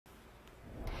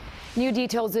New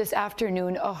details this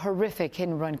afternoon. A horrific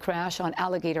hit-and-run crash on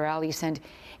Alligator Alley sent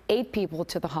 8 people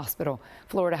to the hospital.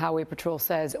 Florida Highway Patrol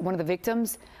says one of the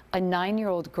victims, a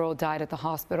 9-year-old girl, died at the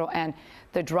hospital, and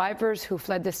the drivers who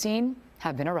fled the scene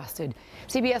have been arrested.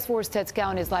 CBS 4's Ted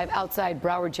Scouten is live outside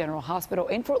Broward General Hospital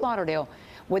in Fort Lauderdale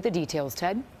with the details.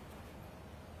 Ted?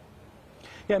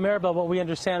 Yeah, Maribel, what we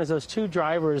understand is those 2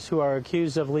 drivers who are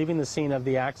accused of leaving the scene of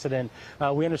the accident,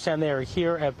 we understand they are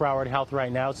here at Broward Health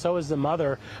right now. So is the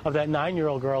mother of that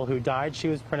 9-year-old girl who died. She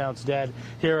was pronounced dead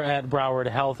here at Broward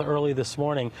Health early this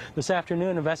morning. This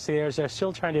afternoon, investigators are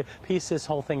still trying to piece this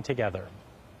whole thing together.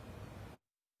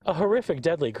 A horrific,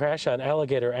 deadly crash on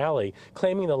Alligator Alley,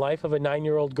 claiming the life of a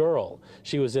 9-year-old girl.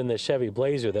 She was in the Chevy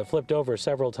Blazer that flipped over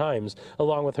several times,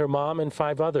 along with her mom and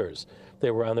 5 others. They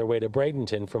were on their way to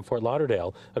Bradenton from Fort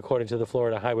Lauderdale, according to the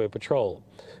Florida Highway Patrol.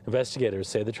 Investigators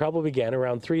say the trouble began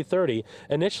around 3:30,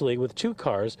 initially with 2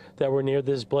 cars that were near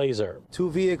this Blazer. 2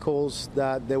 vehicles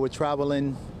that they were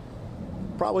traveling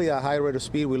probably at a high rate of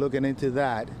speed. We're looking into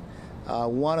that.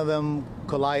 One of them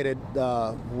collided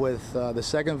with the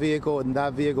second vehicle, and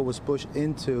that vehicle was pushed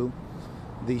into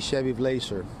the Chevy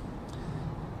Blazer.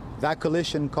 That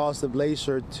collision caused the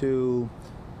Blazer to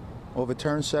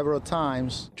overturn several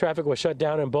times. Traffic was shut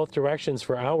down in both directions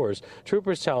for hours.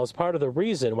 Troopers tell us part of the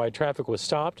reason why traffic was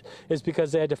stopped is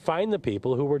because they had to find the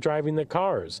people who were driving the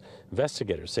cars.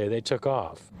 Investigators say they took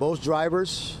off. Both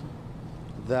drivers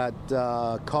that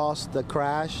caused the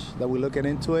crash, that we're looking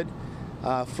into it,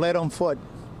 fled on foot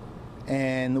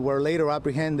and were later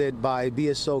apprehended by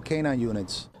BSO canine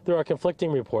units. There are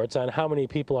conflicting reports on how many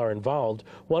people are involved.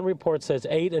 One report says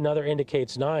 8, another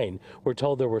indicates 9. We're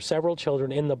told there were several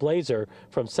children in the Blazer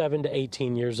from 7 to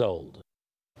 18 years old.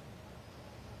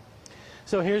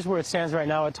 So here's where it stands right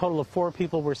now. A total of 4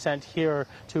 people were sent here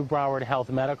to Broward Health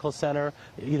Medical Center.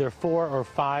 Either 4 or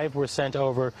 5 were sent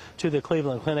over to the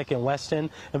Cleveland Clinic in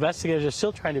Weston. Investigators are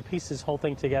still trying to piece this whole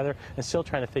thing together and still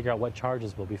trying to figure out what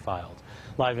charges will be filed.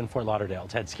 Live in Fort Lauderdale,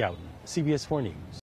 Ted Scouten, CBS 4 News.